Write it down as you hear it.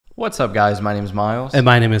What's up, guys? My name is Miles. And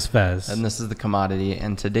my name is Fez. And this is The Commodity.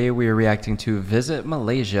 And today we are reacting to Visit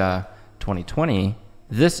Malaysia 2020.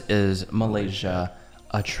 This is Malaysia,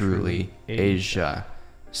 a truly Asia.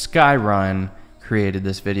 Skyrun created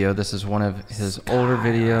this video. This is one of his older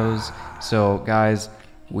videos. So, guys,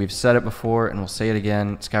 we've said it before and we'll say it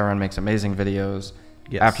again. Skyrun makes amazing videos.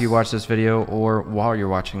 Yes. After you watch this video or while you're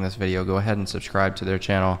watching this video, go ahead and subscribe to their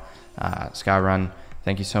channel, Skyrun.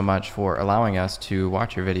 Thank you so much for allowing us to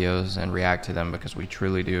watch your videos and react to them, because we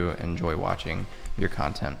truly do enjoy watching your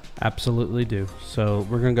content. Absolutely do. So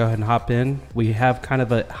we're going to go ahead and hop in. We have kind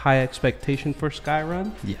of a high expectation for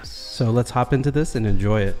Skyrun. Yes. So let's hop into this and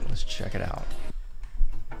enjoy it. Let's check it out.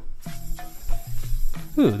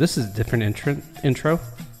 Ooh, this is a different intro.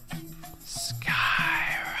 Skyrun.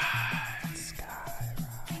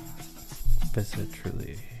 Visit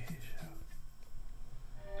truly Asia.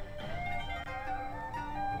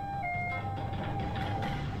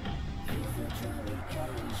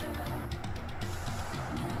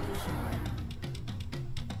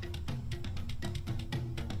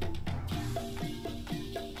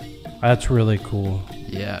 That's really cool.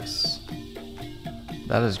 Yes.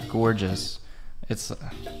 That is gorgeous. It's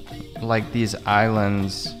like these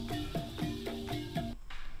islands.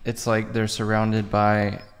 It's like they're surrounded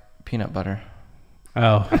by peanut butter.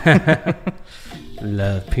 Oh.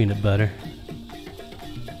 Love peanut butter.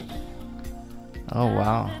 Oh,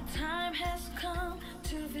 wow.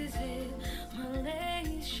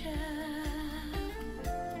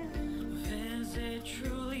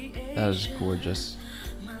 That is gorgeous.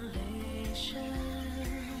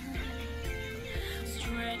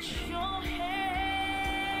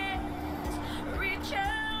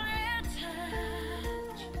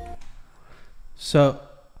 So,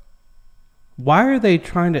 why are they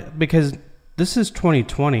trying to? Because this is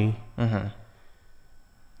 2020. Mm-hmm.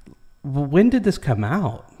 When did this come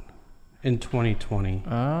out? In 2020.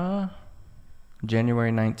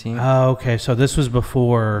 January 19th. Oh, okay. So this was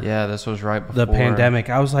before. Yeah, this was right before the pandemic.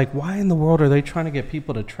 I was like, why in the world are they trying to get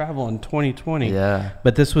people to travel in 2020? Yeah.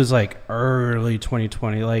 But this was like early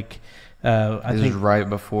 2020. Like, I think right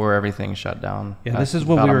before everything shut down. Yeah, this is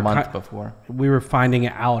when we were a month before. We were finding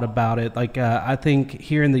out about it. Like, I think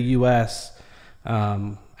here in the U.S.,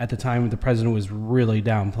 at the time, the president was really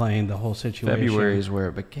downplaying the whole situation. February is where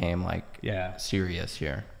it became like serious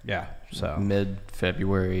here. Yeah. So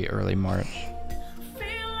mid-February, early March.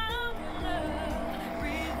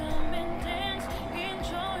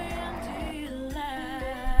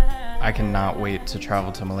 I cannot wait to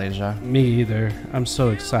travel to Malaysia. Me either. I'm so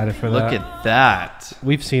excited for that. Look at that.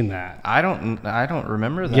 We've seen that. I don't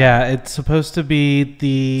remember that. Yeah, it's supposed to be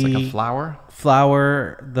It's like a flower?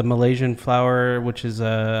 Flower, the Malaysian flower, which is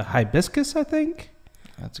a hibiscus, I think.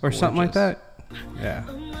 That's or gorgeous. something like that. Yeah.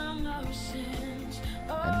 And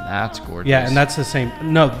that's gorgeous. Yeah, and that's the same.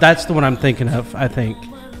 No, that's the one I'm thinking of, I think.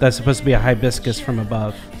 That's supposed to be a hibiscus from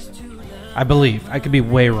above. I believe. I could be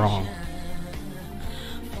way wrong.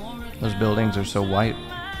 Those buildings are so white.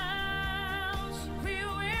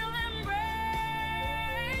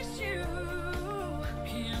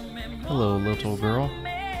 Hello, little girl.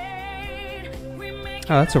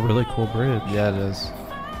 Oh, that's a really cool bridge. Yeah, it is.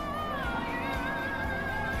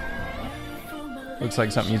 Looks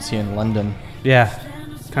like something you'd see in London. Yeah,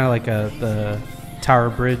 kind of like the Tower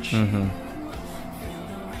Bridge. Mm-hmm.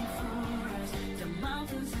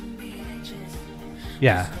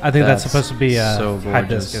 Yeah, I think that's supposed to be a so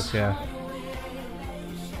hibiscus. Yeah.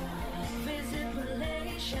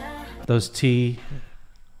 Those tea.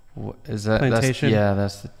 What is that? Plantation?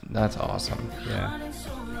 That's awesome. Yeah.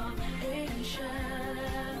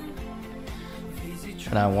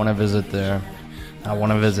 And I want to visit there. I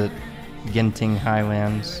want to visit Genting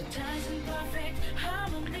Highlands.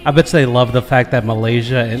 I bet they love the fact that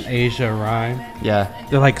Malaysia and Asia rhyme. Yeah.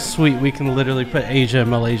 They're like, sweet, we can literally put Asia and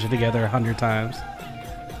Malaysia together 100 times.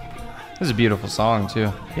 This is a beautiful song,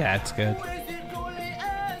 too. Yeah, it's good.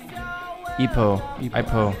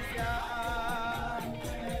 Ipoh.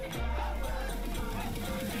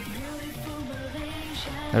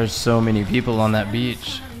 There's so many people on that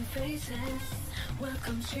beach.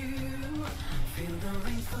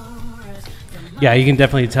 Yeah, you can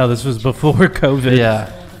definitely tell this was before COVID.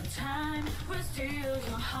 Yeah.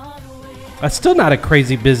 That's still not a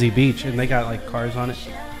crazy busy beach, and they got like cars on it.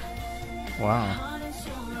 Wow.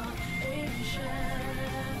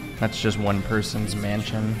 That's just one person's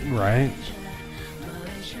mansion. Right.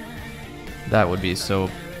 That would be so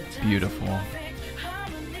beautiful.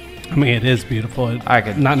 I mean, it is beautiful. I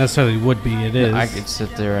could not necessarily would be. It is. I could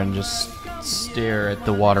sit there and just stare at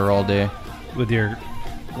the water all day with your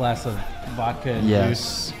glass of vodka and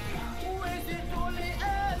juice.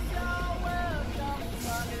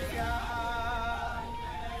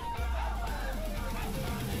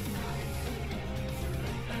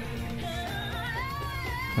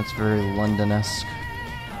 That's very London-esque.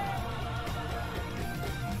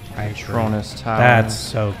 Patronus Tower. That's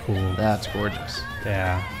so cool. That's gorgeous.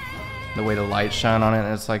 Yeah. The way the lights shine on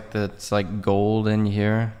it, it's like gold in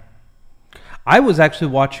here. I was actually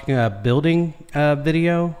watching a building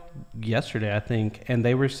video yesterday, I think, and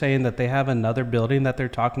they were saying that they have another building that they're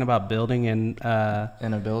talking about building in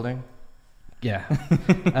a building. Yeah,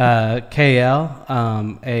 KL.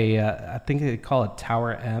 I think they call it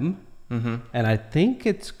Tower M, and I think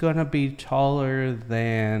it's gonna be taller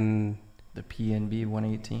than the PNB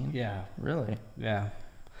 118. Yeah, really. Yeah.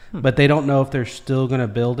 But they don't know if they're still going to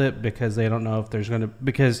build it because they don't know if there's going to,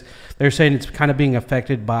 because they're saying it's kind of being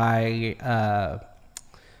affected by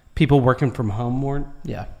people working from home more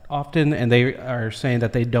often. And they are saying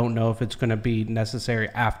that they don't know if it's going to be necessary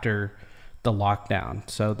after the lockdown.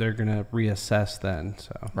 So they're going to reassess then.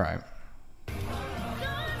 So right.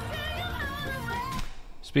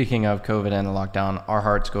 Speaking of COVID and the lockdown, our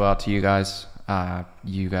hearts go out to you guys.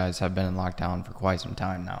 You guys have been in lockdown for quite some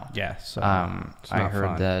time now. Yeah. So I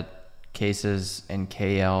heard that cases in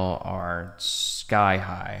KL are sky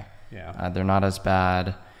high. Yeah. They're not as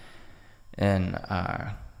bad in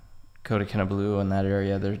Kota Kinabalu in that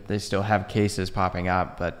area. They still have cases popping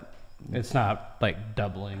up, but it's not like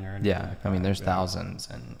doubling or anything. Yeah. Like I mean, there's thousands.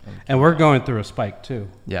 And we're going through a spike too.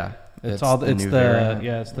 Yeah. It's the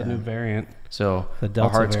new variant. So the our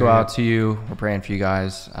hearts variant. go out to you. We're praying for you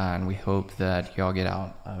guys, and we hope that y'all get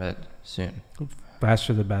out of it soon.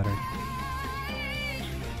 Faster the better.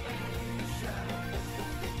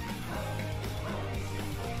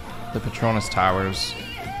 The Patronus Towers,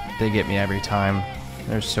 they get me every time.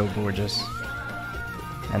 They're so gorgeous.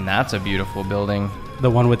 And that's a beautiful building. The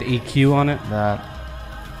one with EQ on it? That.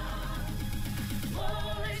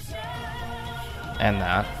 And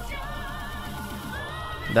that.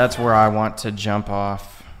 That's where I want to jump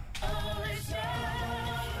off.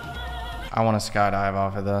 I want to skydive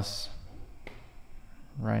off of this.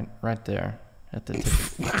 Right there at the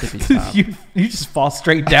tippy top. you just fall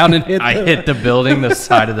straight down and hit. I hit the building, the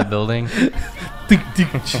side of the building.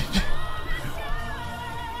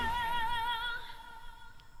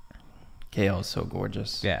 KL is so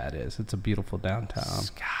gorgeous. Yeah, it is. It's a beautiful downtown.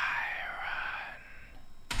 Skyrun.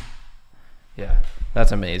 Yeah,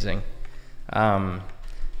 that's amazing.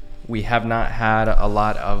 We have not had a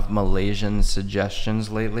lot of Malaysian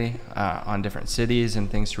suggestions lately on different cities and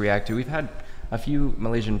things to react to. We've had a few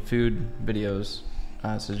Malaysian food videos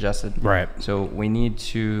suggested. Right. So we need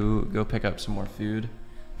to go pick up some more food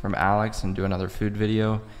from Alex and do another food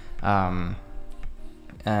video. And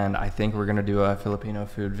I think we're going to do a Filipino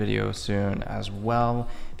food video soon as well.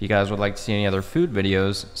 If you guys would like to see any other food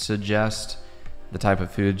videos, suggest the type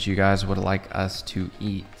of foods you guys would like us to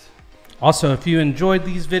eat. Also, if you enjoyed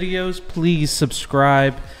these videos, please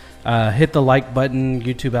subscribe, hit the like button.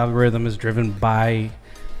 YouTube algorithm is driven by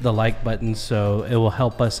the like button, so it will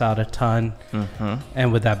help us out a ton.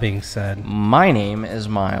 And with that being said, my name is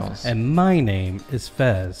Miles. And my name is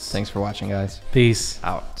Fez. Thanks for watching, guys. Peace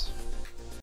out.